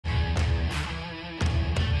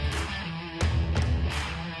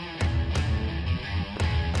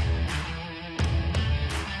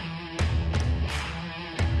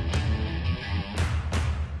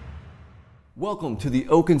Welcome to the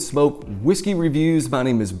Oak and Smoke Whiskey Reviews. My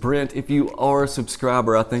name is Brent. If you are a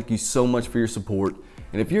subscriber, I thank you so much for your support.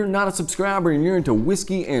 And if you're not a subscriber and you're into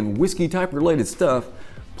whiskey and whiskey type related stuff,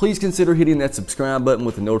 please consider hitting that subscribe button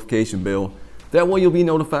with the notification bell. That way you'll be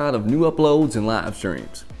notified of new uploads and live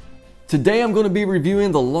streams. Today I'm going to be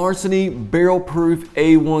reviewing the Larceny Barrel Proof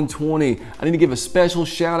A120. I need to give a special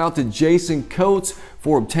shout out to Jason Coates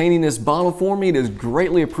for obtaining this bottle for me. It is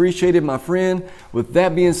greatly appreciated, my friend. With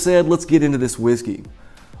that being said, let's get into this whiskey.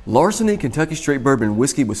 Larceny Kentucky Straight Bourbon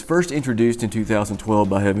Whiskey was first introduced in 2012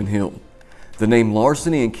 by Heaven Hill. The name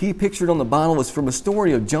Larceny and key pictured on the bottle is from a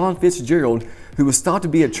story of John Fitzgerald, who was thought to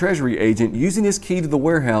be a treasury agent using his key to the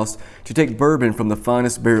warehouse to take bourbon from the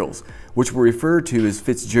finest barrels, which were referred to as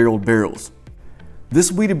Fitzgerald barrels.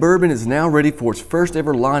 This wheated bourbon is now ready for its first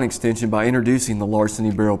ever line extension by introducing the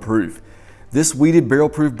Larceny Barrel Proof. This wheated barrel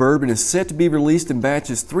proof bourbon is set to be released in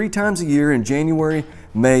batches 3 times a year in January,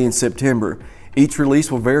 May, and September. Each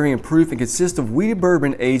release will vary in proof and consist of wheated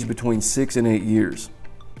bourbon aged between 6 and 8 years.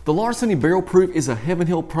 The Larceny Barrel Proof is a Heaven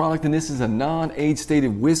Hill product, and this is a non-age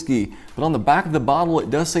stated whiskey, but on the back of the bottle it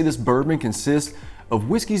does say this bourbon consists of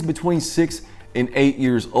whiskeys between 6 and 8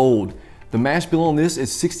 years old. The mash bill on this is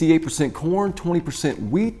 68% corn, 20%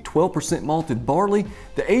 wheat, 12% malted barley.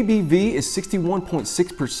 The ABV is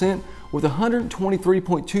 61.6% with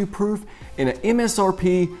 123.2 proof and an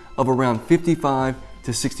MSRP of around $55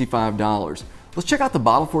 to $65. Let's check out the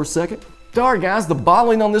bottle for a second. Alright guys, the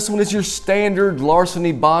bottling on this one is your standard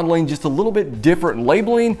Larceny bottling, just a little bit different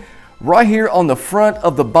labeling. Right here on the front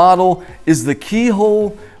of the bottle is the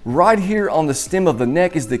keyhole. Right here on the stem of the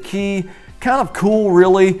neck is the key. Kind of cool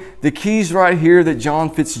really. The key's right here that John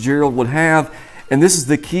Fitzgerald would have, and this is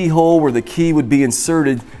the keyhole where the key would be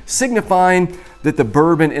inserted, signifying that the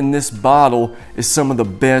bourbon in this bottle is some of the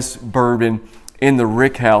best bourbon in the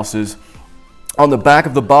rick houses. On the back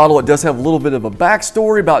of the bottle, it does have a little bit of a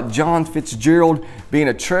backstory about John Fitzgerald being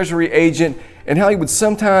a treasury agent and how he would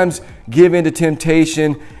sometimes give in to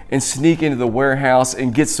temptation and sneak into the warehouse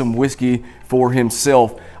and get some whiskey for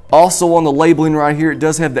himself. Also on the labeling right here, it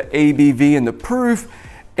does have the ABV and the proof,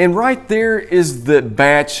 and right there is the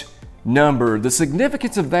batch number. The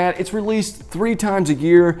significance of that, it's released 3 times a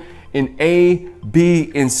year in A,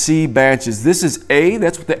 B, and C batches. This is A,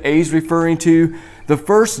 that's what the A is referring to. The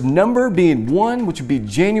first number being 1, which would be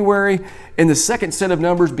January, and the second set of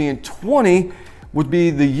numbers being 20 would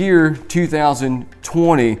be the year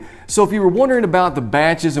 2020. So if you were wondering about the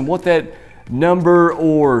batches and what that number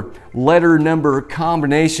or letter number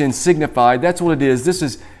combination signified, that's what it is. This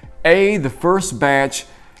is A, the first batch.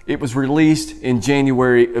 It was released in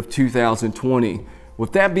January of 2020.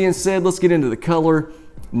 With that being said, let's get into the color,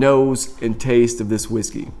 nose, and taste of this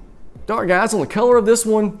whiskey. All right guys, on the color of this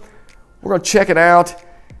one, we're gonna check it out.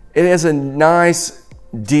 It has a nice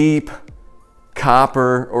deep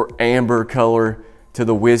copper or amber color to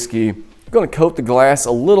the whiskey. I'm gonna coat the glass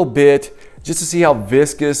a little bit just to see how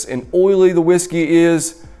viscous and oily the whiskey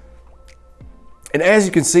is. And as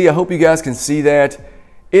you can see, I hope you guys can see that,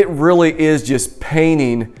 it really is just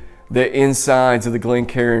painting the insides of the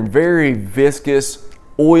Glencairn. Very viscous,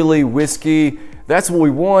 oily whiskey. That's what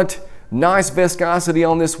we want. Nice viscosity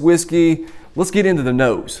on this whiskey. Let's get into the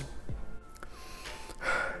nose.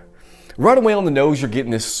 Right away on the nose, you're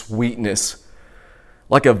getting this sweetness,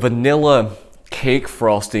 like a vanilla cake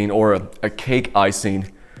frosting or a cake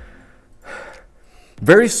icing.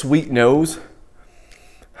 Very sweet nose.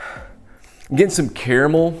 I'm getting some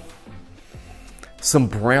caramel, some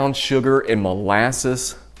brown sugar and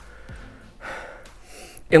molasses,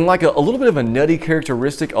 and like a little bit of a nutty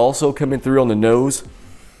characteristic also coming through on the nose.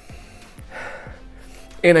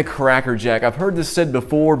 And a Cracker Jack. I've heard this said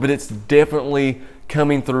before, but it's definitely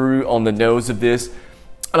coming through on the nose of this.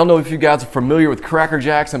 I don't know if you guys are familiar with Cracker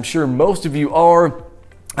Jacks. I'm sure most of you are.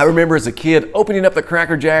 I remember as a kid opening up the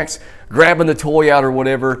Cracker Jacks, grabbing the toy out or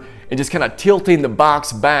whatever, and just kind of tilting the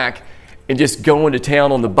box back and just going to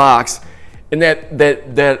town on the box. And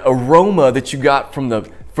that aroma that you got from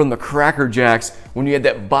the Cracker Jacks when you had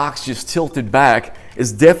that box just tilted back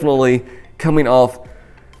is definitely coming off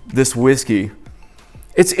this whiskey.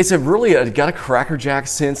 It's got a Cracker Jack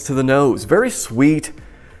sense to the nose. Very sweet,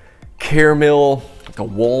 caramel, like a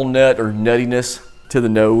walnut or nuttiness to the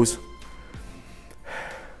nose.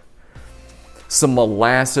 Some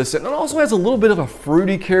molasses, and it also has a little bit of a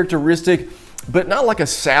fruity characteristic, but not like a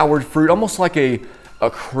soured fruit, almost like a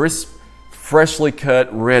crisp, freshly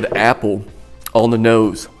cut red apple on the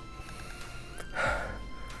nose.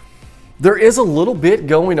 There is a little bit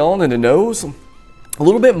going on in the nose, a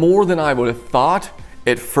little bit more than I would have thought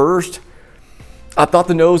at first. I thought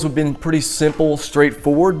the nose would have been pretty simple,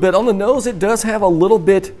 straightforward, but on the nose it does have a little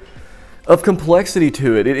bit of complexity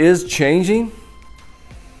to it. It is changing.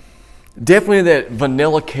 Definitely that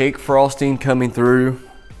vanilla cake frosting coming through.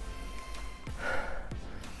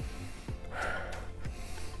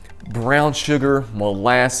 Brown sugar,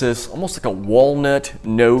 molasses, almost like a walnut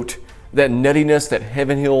note. That nuttiness, that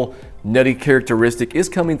Heaven Hill nutty characteristic is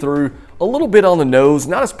coming through a little bit on the nose.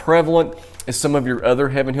 Not as prevalent as some of your other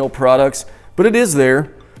Heaven Hill products, but it is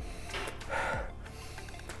there.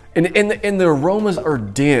 And the aromas are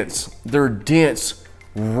dense. They're dense,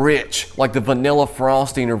 rich, like the vanilla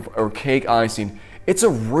frosting or cake icing. It's a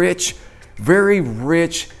rich, very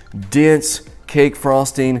rich, dense cake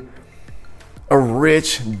frosting. A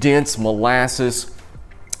rich, dense molasses.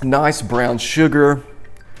 Nice brown sugar.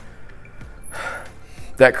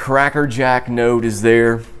 That Cracker Jack note is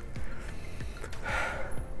there.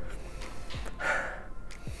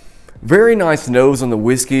 Very nice nose on the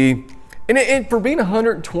whiskey. And for being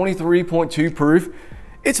 123.2 proof,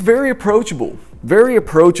 it's very approachable. Very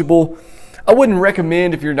approachable. I wouldn't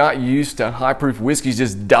recommend, if you're not used to high proof whiskeys,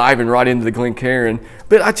 just diving right into the Glencairn.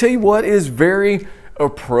 But I tell you what, it is very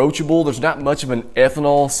approachable. There's not much of an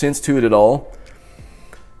ethanol sense to it at all.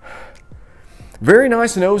 Very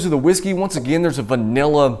nice nose of the whiskey. Once again, there's a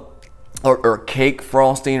vanilla or cake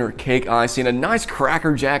frosting or cake icing. A nice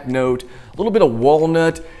Cracker Jack note. A little bit of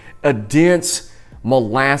walnut. A dense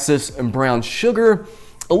molasses and brown sugar,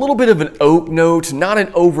 a little bit of an oak note, not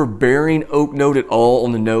an overbearing oak note at all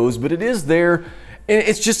on the nose, but it is there, and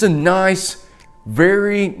it's just a nice,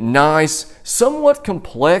 very nice, somewhat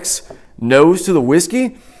complex nose to the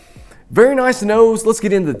whiskey. Very nice nose. Let's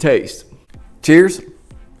get into the taste. Cheers.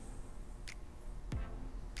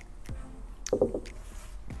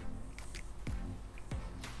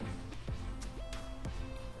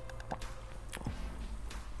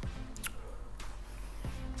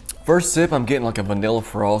 First sip, I'm getting like a vanilla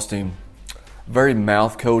frosting, very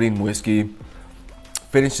mouth coating whiskey.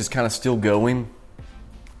 Finish is kind of still going.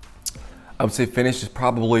 I would say finish is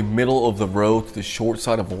probably middle of the road to the short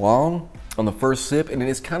side of long on the first sip, and it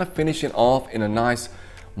is kind of finishing off in a nice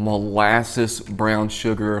molasses, brown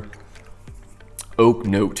sugar, oak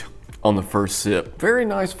note on the first sip. Very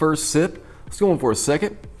nice first sip. Let's go in for a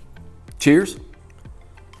second. Cheers.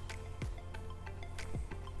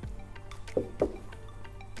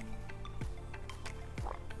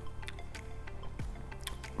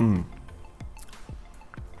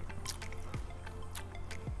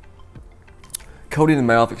 Coating the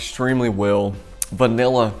mouth extremely well.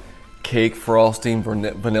 Vanilla cake frosting,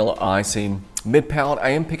 vanilla icing. Mid palate, I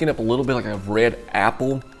am picking up a little bit like a red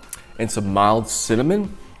apple and some mild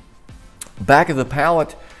cinnamon. Back of the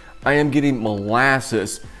palate, I am getting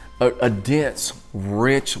molasses, a dense,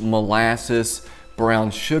 rich molasses,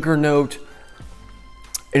 brown sugar note,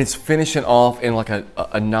 and it's finishing off in like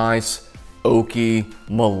a nice oaky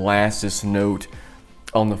molasses note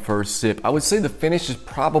on the first sip. I would say the finish is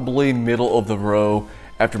probably middle of the row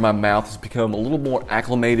after my mouth has become a little more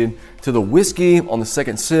acclimated to the whiskey on the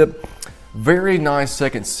second sip. Very nice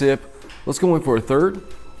second sip. Let's go in for a third.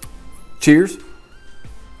 Cheers.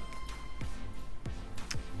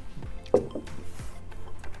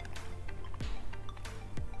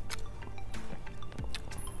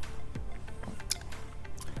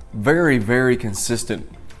 Very, very consistent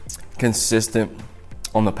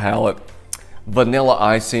on the palate. Vanilla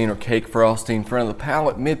icing or cake frosting, front of the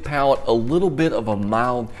palate, mid palate, a little bit of a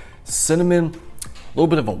mild cinnamon, a little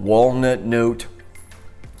bit of a walnut note.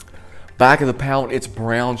 Back of the palate, it's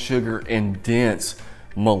brown sugar and dense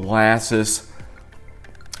molasses,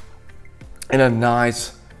 and a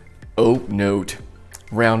nice oak note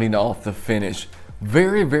rounding off the finish.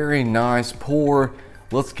 Very, very nice pour.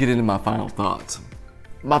 Let's get into my final thoughts.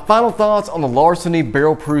 My final thoughts on the Larceny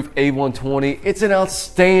Barrel Proof A120. It's an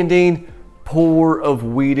outstanding pour of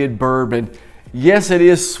wheated bourbon. Yes, it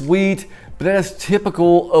is sweet, but that is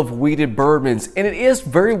typical of wheated bourbons, and it is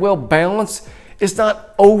very well balanced. It's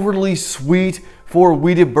not overly sweet for a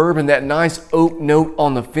wheated bourbon. That nice oak note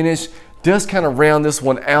on the finish does kind of round this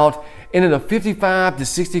one out, and in a $55 to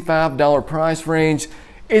 $65 price range,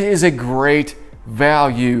 it is a great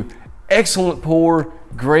value. Excellent pour,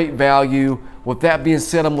 great value. With that being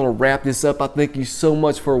said, I'm going to wrap this up. I thank you so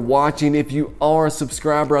much for watching. If you are a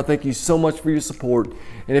subscriber, I thank you so much for your support.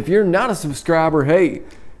 And if you're not a subscriber, hey,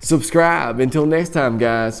 subscribe. Until next time,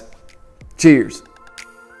 guys, cheers.